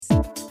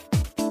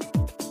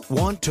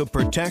Want to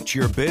protect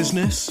your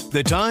business?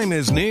 The time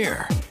is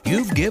near.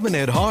 You've given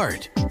it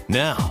heart.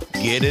 Now,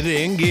 get it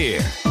in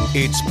gear.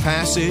 It's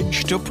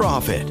Passage to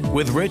Profit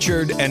with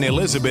Richard and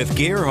Elizabeth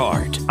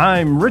Gearhart.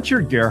 I'm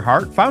Richard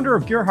Gearhart, founder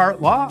of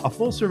Gearhart Law, a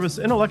full-service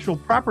intellectual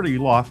property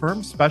law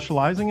firm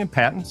specializing in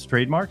patents,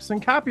 trademarks,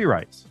 and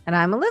copyrights. And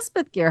I'm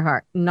Elizabeth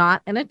Gearhart,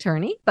 not an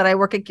attorney, but I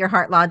work at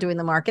Gearhart Law doing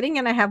the marketing,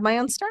 and I have my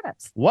own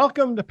startups.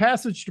 Welcome to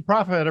Passage to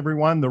Profit,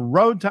 everyone, the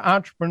road to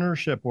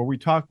entrepreneurship, where we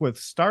talk with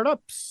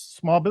startups,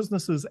 small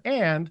businesses,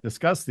 and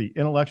discuss the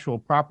intellectual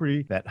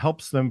property that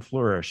helps them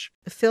flourish.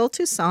 Phil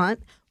Toussaint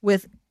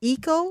with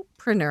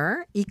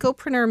Ecopreneur,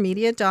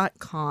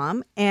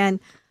 ecopreneurmedia.com. And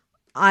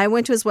I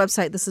went to his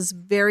website. This is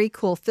very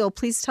cool. Phil,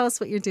 please tell us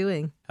what you're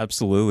doing.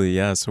 Absolutely,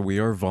 yeah. So we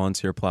are a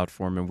volunteer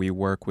platform, and we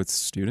work with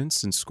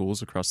students in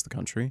schools across the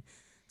country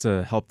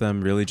to help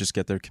them really just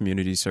get their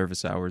community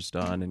service hours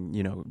done. And,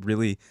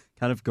 really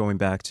kind of going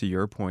back to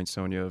your point,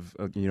 Sonia, of,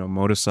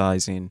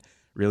 moticizing,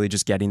 really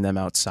just getting them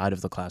outside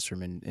of the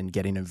classroom and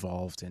getting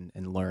involved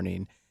and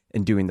learning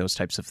and doing those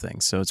types of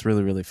things. So it's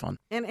really, really fun.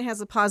 And it has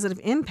a positive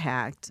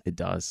impact. It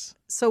does.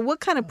 So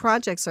what kind of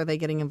projects are they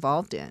getting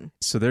involved in?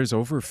 So there's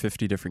over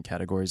 50 different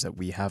categories that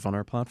we have on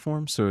our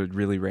platform. So it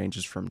really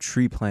ranges from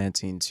tree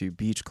planting to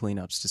beach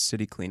cleanups to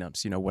city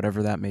cleanups,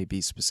 whatever that may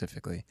be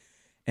specifically.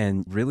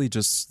 And really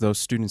just those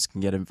students can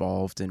get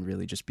involved and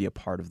really just be a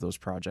part of those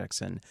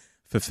projects and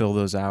fulfill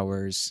those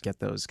hours, get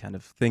those kind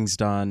of things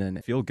done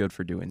and feel good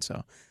for doing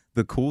so.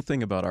 The cool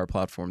thing about our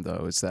platform,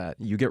 though, is that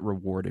you get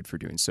rewarded for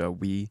doing so.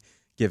 We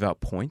give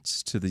out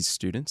points to these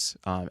students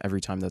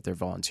every time that they're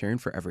volunteering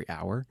for every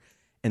hour,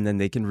 and then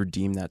they can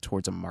redeem that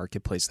towards a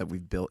marketplace that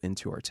we've built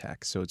into our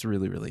tech. So it's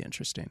really, really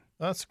interesting.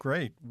 That's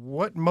great.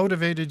 What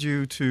motivated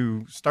you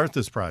to start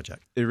this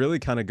project? It really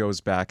kind of goes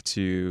back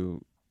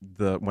to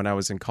when I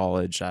was in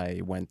college,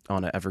 I went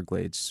on an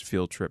Everglades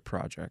field trip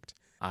project.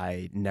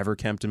 I never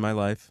camped in my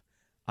life.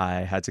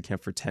 I had to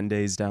camp for 10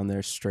 days down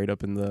there straight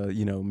up in the,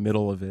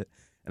 middle of it.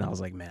 And I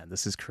was like, man,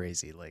 this is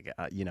crazy.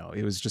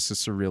 It was just a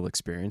surreal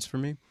experience for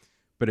me.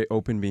 But it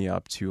opened me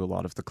up to a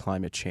lot of the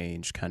climate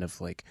change kind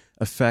of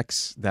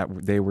effects that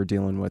they were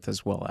dealing with,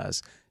 as well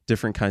as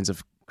different kinds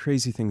of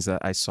crazy things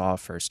that I saw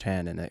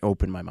firsthand. And it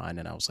opened my mind,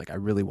 and I was like, I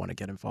really want to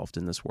get involved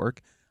in this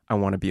work. I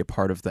want to be a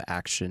part of the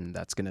action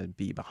that's going to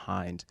be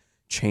behind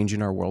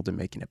changing our world and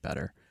making it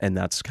better. And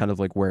that's kind of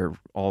where it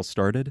all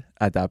started.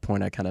 At that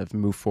point, I kind of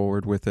moved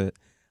forward with it.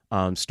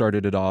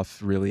 Started it off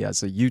really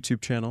as a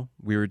YouTube channel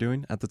we were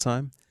doing at the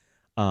time.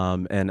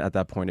 And at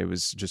that point, it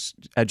was just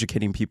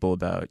educating people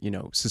about,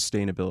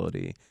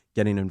 sustainability,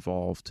 getting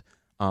involved,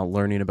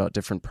 learning about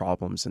different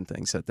problems and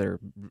things that they're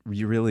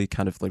really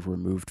kind of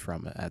removed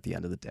from at the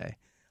end of the day.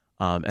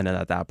 And then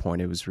at that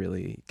point, it was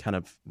really kind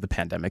of the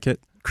pandemic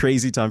hit.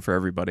 Crazy time for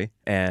everybody.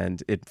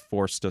 And it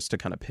forced us to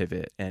kind of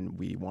pivot. And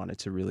we wanted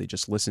to really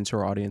just listen to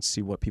our audience,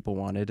 see what people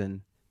wanted,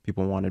 and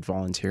people wanted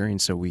volunteering.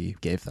 So we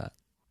gave that.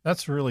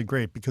 That's really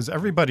great because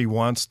everybody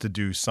wants to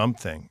do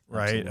something,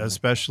 right? Absolutely.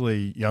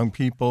 Especially young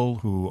people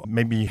who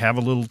maybe have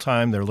a little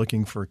time. They're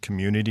looking for a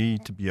community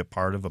to be a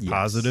part of a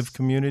positive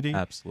community.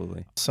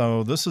 Absolutely.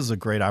 So this is a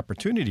great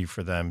opportunity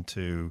for them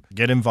to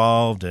get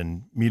involved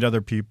and meet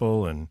other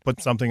people and put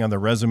something on their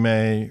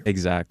resume.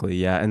 Exactly,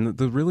 yeah. And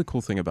the really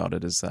cool thing about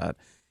it is that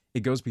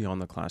it goes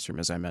beyond the classroom,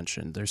 as I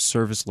mentioned. There's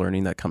service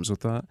learning that comes with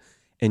that.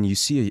 And you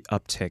see an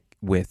uptick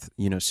with,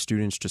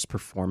 students just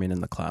performing in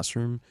the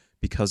classroom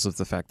because of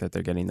the fact that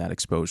they're getting that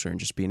exposure and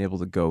just being able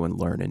to go and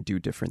learn and do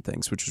different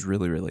things, which is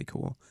really, really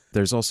cool.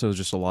 There's also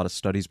just a lot of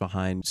studies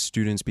behind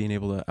students being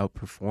able to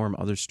outperform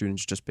other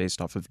students just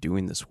based off of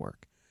doing this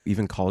work.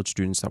 Even college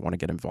students that want to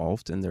get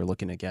involved and they're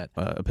looking to get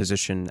a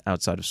position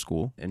outside of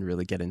school and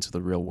really get into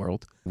the real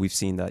world. We've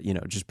seen that,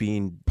 just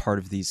being part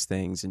of these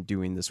things and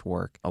doing this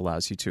work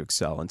allows you to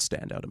excel and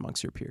stand out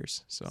amongst your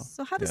peers. So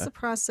how does the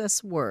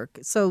process work?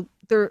 So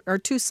there are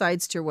two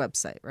sides to your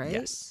website, right?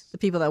 Yes. The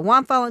people that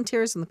want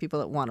volunteers and the people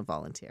that want to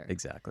volunteer.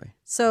 Exactly.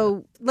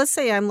 So let's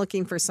say I'm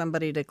looking for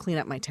somebody to clean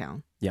up my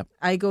town. Yep.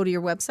 I go to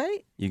your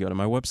website? You go to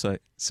my website.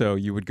 So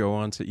you would go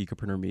on to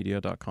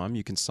ecopreneurmedia.com.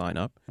 You can sign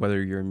up.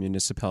 Whether you're a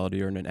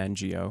municipality or an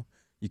NGO,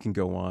 you can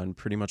go on,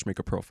 pretty much make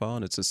a profile,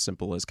 and it's as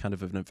simple as kind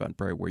of an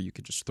Eventbrite where you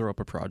could just throw up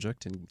a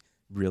project, and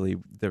really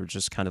there's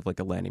just kind of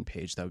a landing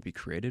page that would be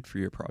created for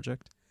your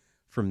project.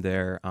 From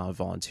there,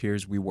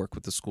 volunteers, we work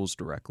with the schools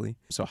directly.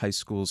 So high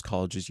schools,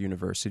 colleges,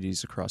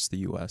 universities across the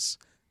U.S.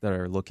 that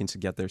are looking to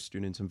get their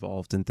students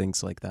involved in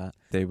things like that.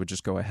 They would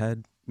just go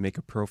ahead, make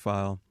a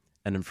profile,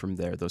 and then from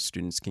there, those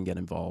students can get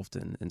involved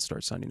and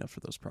start signing up for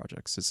those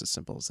projects. It's as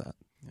simple as that.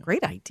 Yeah.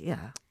 Great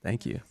idea.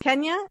 Thank you.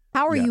 Kenya?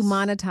 How are you Yes.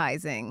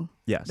 monetizing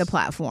the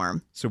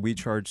platform? So we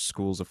charge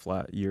schools a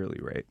flat yearly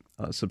rate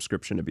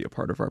subscription to be a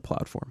part of our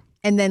platform.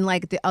 And then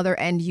the other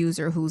end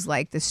user who's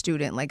the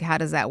student, how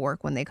does that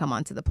work when they come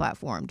onto the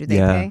platform? Do they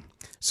pay?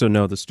 So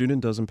no, the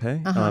student doesn't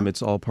pay.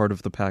 It's all part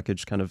of the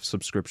package kind of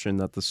subscription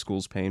that the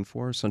school's paying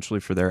for, essentially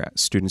for their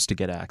students to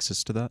get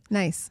access to that.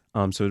 Nice.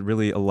 So it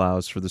really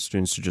allows for the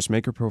students to just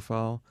make a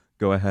profile,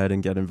 go ahead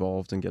and get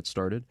involved and get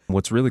started.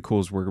 What's really cool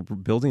is we're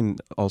building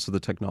also the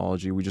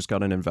technology. We just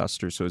got an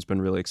investor, so it's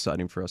been really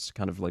exciting for us to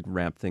kind of like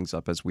ramp things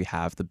up as we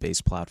have the base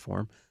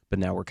platform. But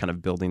now we're kind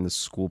of building the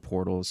school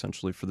portal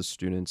essentially for the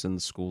students and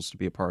the schools to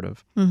be a part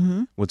of.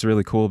 Mm-hmm. What's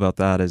really cool about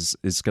that is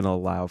it's going to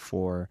allow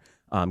for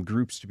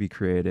groups to be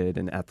created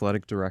and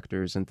athletic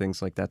directors and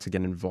things like that to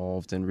get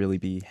involved and really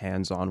be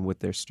hands-on with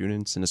their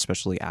students, and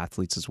especially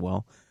athletes as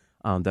well,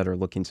 that are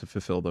looking to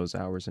fulfill those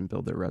hours and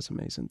build their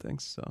resumes and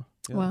things. So,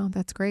 yeah. Wow,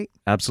 that's great.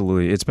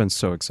 Absolutely. It's been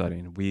so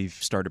exciting. We've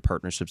started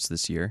partnerships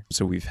this year.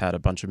 So we've had a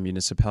bunch of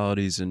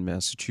municipalities in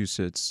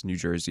Massachusetts. New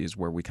Jersey is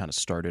where we kind of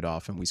started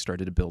off, and we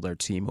started to build our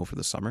team over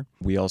the summer.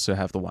 We also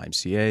have the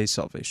YMCA,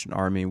 Salvation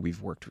Army.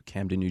 We've worked with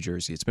Camden, New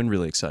Jersey. It's been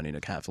really exciting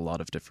to have a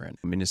lot of different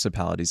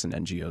municipalities and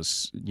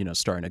NGOs,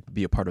 starting to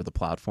be a part of the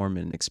platform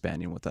and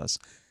expanding with us.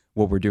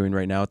 What we're doing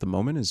right now at the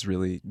moment is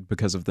really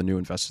because of the new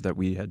investor that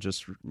we had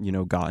just,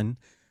 gotten.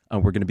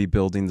 We're going to be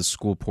building the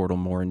school portal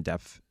more in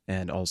depth,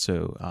 and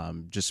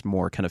also just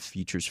more kind of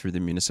features for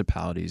the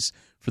municipalities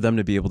for them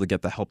to be able to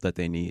get the help that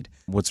they need.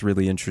 What's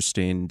really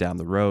interesting down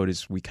the road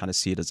is we kind of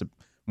see it as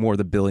more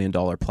the $1 billion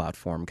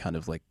platform kind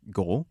of like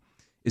goal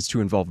is to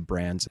involve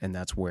brands, and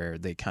that's where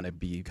they kind of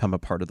become a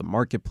part of the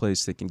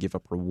marketplace. They can give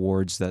up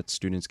rewards that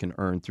students can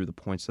earn through the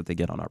points that they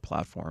get on our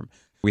platform.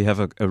 We have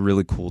a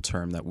really cool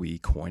term that we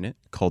coin it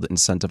called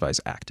incentivized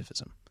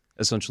activism,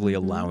 essentially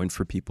allowing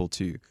for people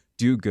to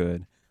do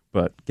good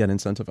but get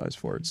incentivized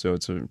for it. So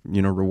it's a,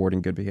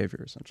 rewarding good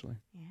behavior, essentially.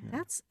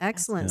 That's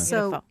excellent. Yeah.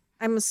 So Beautiful.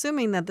 I'm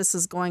assuming that this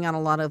is going on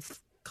a lot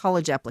of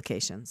college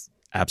applications.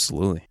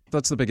 Absolutely.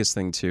 That's the biggest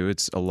thing, too.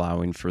 It's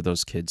allowing for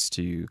those kids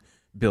to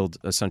build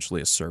essentially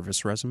a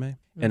service resume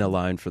and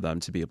allowing for them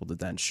to be able to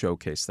then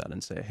showcase that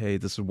and say, hey,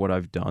 this is what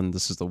I've done.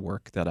 This is the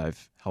work that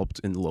I've helped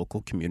in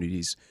local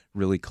communities,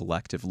 really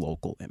collective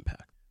local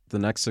impact. The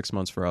next 6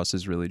 months for us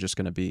is really just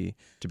going to be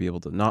able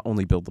to not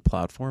only build the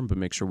platform, but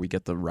make sure we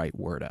get the right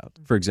word out.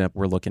 For example,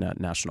 we're looking at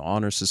National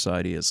Honor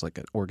Society as like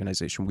an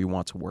organization we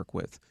want to work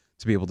with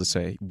to be able to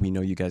say, we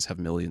know you guys have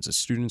millions of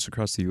students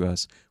across the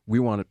U.S. We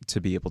want to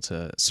be able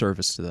to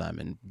service to them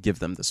and give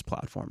them this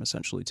platform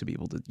essentially to be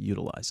able to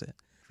utilize it.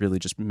 Really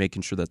just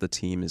making sure that the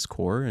team is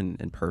core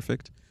and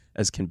perfect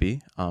as can be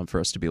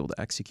for us to be able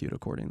to execute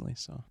accordingly.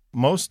 So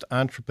Most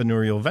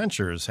entrepreneurial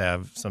ventures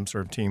have some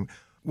sort of team.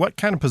 What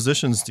kind of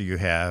positions do you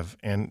have,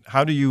 and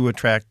how do you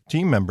attract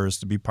team members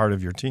to be part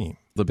of your team?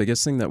 the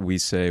biggest thing that we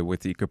say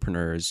with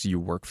Ecopreneur is you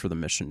work for the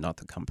mission, not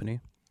the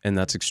company. And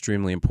that's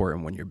extremely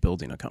important when you're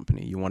building a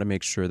company. You want to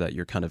make sure that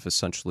you're kind of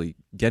essentially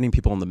getting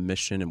people on the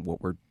mission and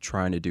what we're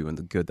trying to do and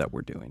the good that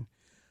we're doing.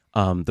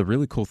 The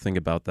really cool thing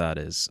about that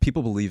is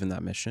people believe in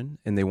that mission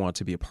and they want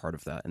to be a part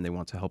of that and they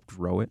want to help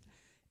grow it.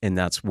 And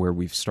that's where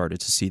we've started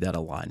to see that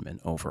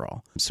alignment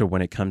overall. So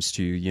when it comes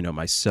to,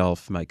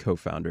 myself, my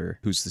co-founder,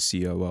 who's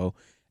the COO,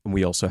 and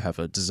we also have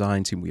a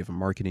design team, we have a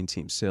marketing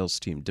team, sales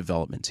team,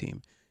 development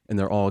team, and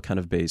they're all kind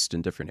of based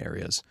in different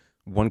areas.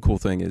 One cool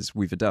thing is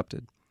we've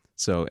adapted.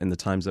 So in the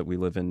times that we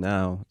live in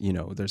now,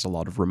 there's a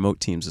lot of remote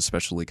teams,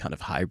 especially kind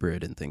of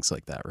hybrid and things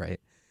like that,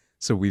 right?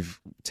 So we've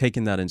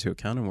taken that into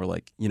account and we're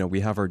like, we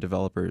have our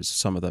developers,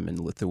 some of them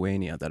in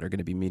Lithuania that are going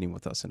to be meeting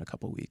with us in a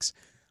couple of weeks.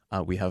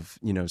 We have,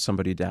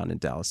 somebody down in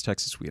Dallas,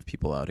 Texas. We have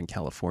people out in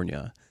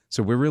California.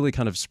 So we're really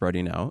kind of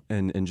spreading out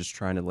and just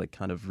trying to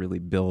kind of really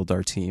build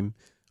our team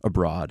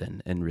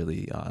abroad and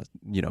really,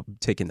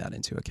 taking that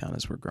into account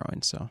as we're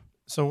growing.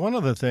 So one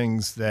of the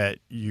things that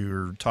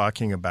you're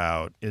talking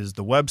about is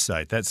the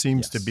website. That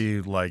seems to be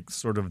like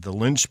sort of the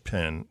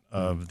linchpin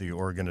of the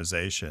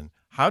organization.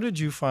 How did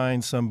you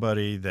find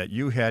somebody that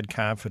you had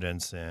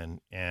confidence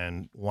in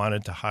and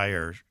wanted to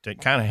hire to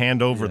kind of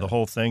hand over the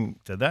whole thing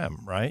to them,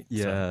 right?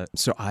 Yeah.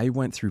 So I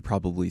went through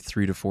probably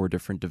 3 to 4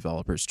 different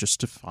developers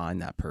just to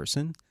find that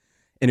person.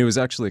 And it was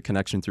actually a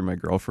connection through my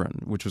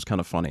girlfriend, which was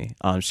kind of funny.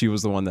 She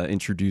was the one that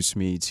introduced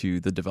me to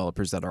the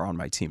developers that are on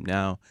my team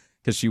now,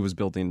 because she was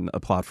building a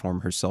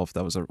platform herself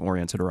that was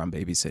oriented around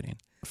babysitting.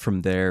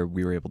 From there,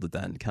 we were able to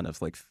then kind of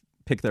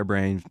pick their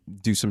brain,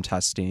 do some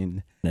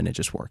testing, and it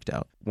just worked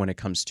out. When it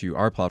comes to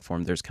our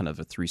platform, there's kind of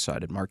a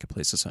 3-sided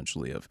marketplace,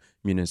 essentially, of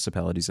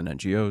municipalities and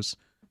NGOs,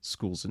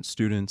 schools and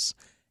students,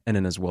 and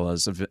then as well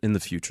as in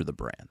the future, the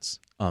brands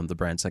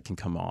that can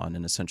come on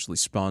and essentially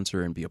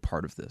sponsor and be a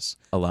part of this,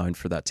 allowing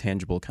for that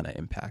tangible kind of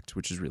impact,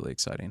 which is really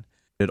exciting.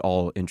 It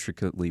all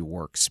intricately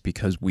works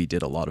because we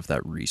did a lot of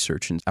that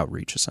research and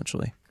outreach,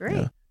 essentially. Great.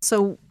 Yeah.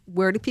 So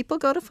where do people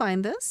go to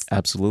find this?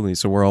 Absolutely.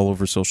 So we're all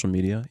over social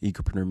media,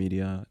 Ecopreneur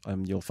Media.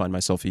 You'll find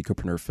myself,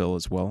 Ecopreneur Phil,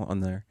 as well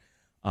on there.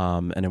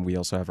 And then we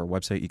also have our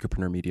website,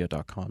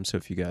 ecopreneurmedia.com. So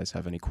if you guys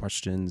have any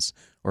questions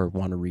or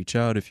want to reach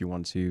out, if you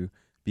want to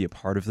be a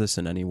part of this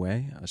in any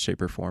way,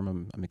 shape, or form,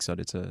 I'm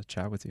excited to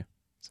chat with you.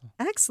 So,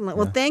 Excellent.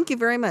 Well, thank you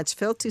very much,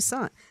 Phil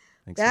Toussaint.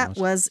 Thanks so That much.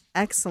 was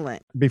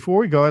excellent. Before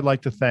we go, I'd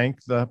like to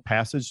thank the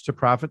Passage to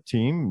Profit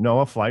team,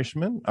 Noah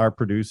Fleischman, our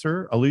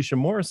producer, Alicia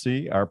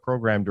Morrissey, our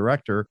program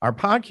director. Our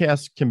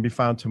podcast can be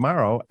found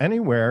tomorrow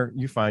anywhere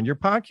you find your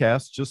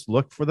podcast. Just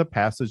look for the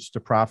Passage to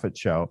Profit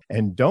show.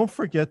 And don't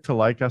forget to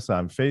like us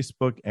on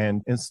Facebook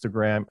and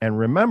Instagram. And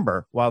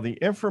remember, while the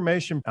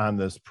information on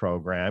this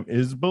program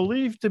is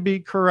believed to be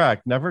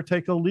correct, never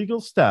take a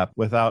legal step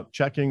without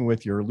checking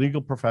with your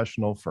legal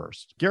professional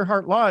first.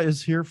 Gerhardt Law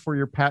is here for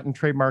your patent,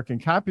 trademark,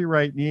 and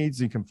copyright needs.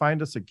 You can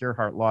find us at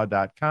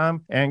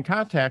gerhardtlaw.com and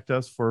contact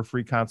us for a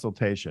free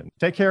consultation.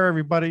 Take care,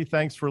 everybody.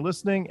 Thanks for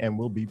listening, and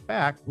we'll be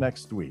back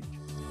next week.